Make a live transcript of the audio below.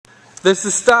This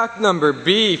is stock number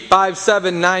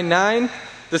B5799.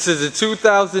 This is a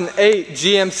 2008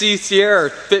 GMC Sierra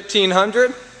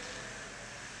 1500.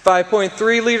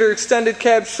 5.3 liter extended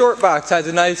cab short box. Has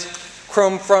a nice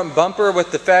chrome front bumper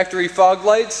with the factory fog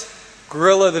lights.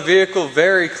 Grille of the vehicle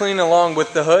very clean along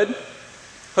with the hood.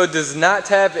 Hood does not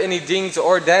have any dings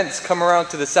or dents. Come around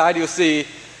to the side, you'll see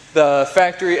the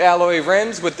factory alloy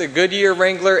rims with the Goodyear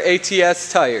Wrangler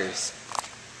ATS tires.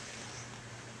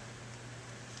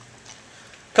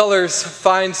 Color's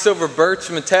fine silver birch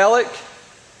metallic.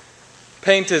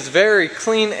 Paint is very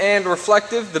clean and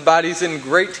reflective. The body's in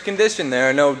great condition. There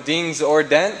are no dings or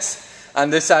dents on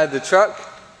this side of the truck.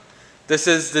 This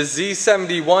is the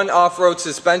Z71 off-road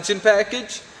suspension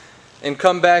package. And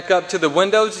come back up to the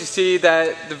windows, you see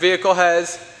that the vehicle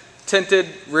has tinted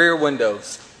rear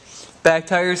windows. Back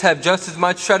tires have just as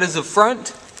much tread as the front.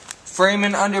 Frame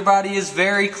and underbody is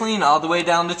very clean all the way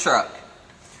down the truck.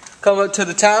 Come up to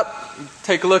the top,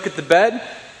 take a look at the bed.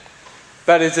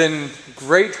 Bed is in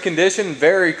great condition,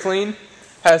 very clean,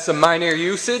 has some minor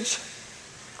usage.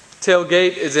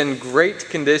 Tailgate is in great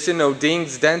condition, no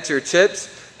dings, dents, or chips.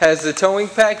 Has the towing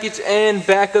package and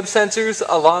backup sensors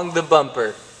along the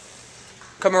bumper.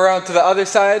 Come around to the other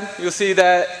side, you'll see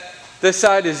that this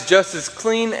side is just as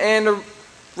clean and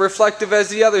reflective as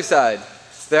the other side.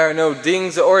 There are no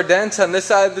dings or dents on this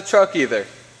side of the truck either.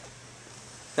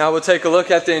 Now we'll take a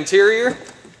look at the interior.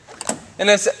 In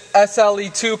this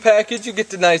SLE2 package, you get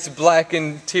the nice black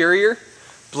interior,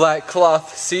 black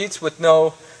cloth seats with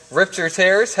no rips or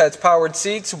tears, has powered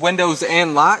seats, windows,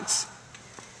 and locks.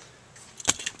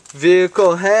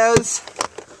 Vehicle has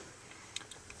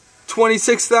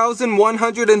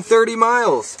 26,130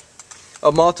 miles.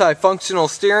 A multifunctional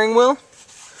steering wheel,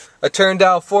 a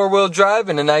turned-out four-wheel drive,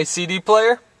 and a nice CD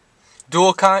player,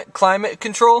 dual climate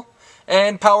control,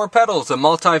 and power pedals, a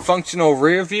multifunctional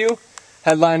rear view.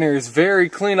 Headliner is very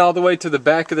clean all the way to the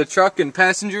back of the truck and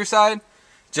passenger side,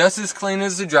 just as clean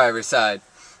as the driver's side.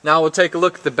 Now we'll take a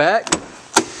look at the back.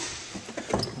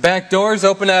 Back doors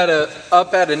open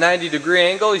up at a 90-degree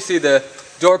angle. You see the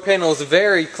door panel is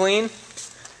very clean,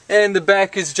 and the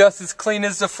back is just as clean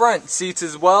as the front. Seats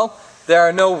as well. There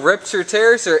are no rips or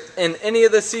tears in any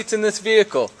of the seats in this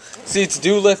vehicle. Seats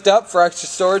do lift up for extra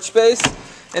storage space.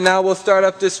 And now we'll start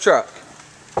up this truck.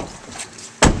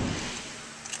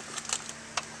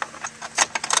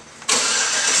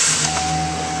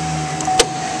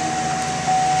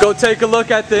 Go take a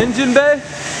look at the engine bay.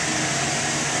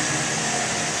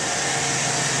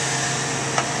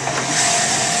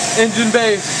 Engine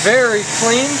bay is very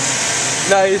clean,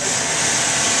 nice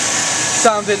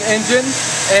sounding engine,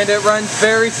 and it runs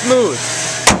very smooth.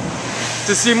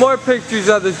 To see more pictures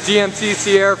of this GMC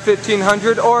Sierra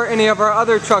 1500 or any of our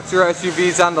other trucks or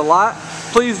SUVs on the lot,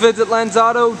 please visit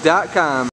lensauto.com.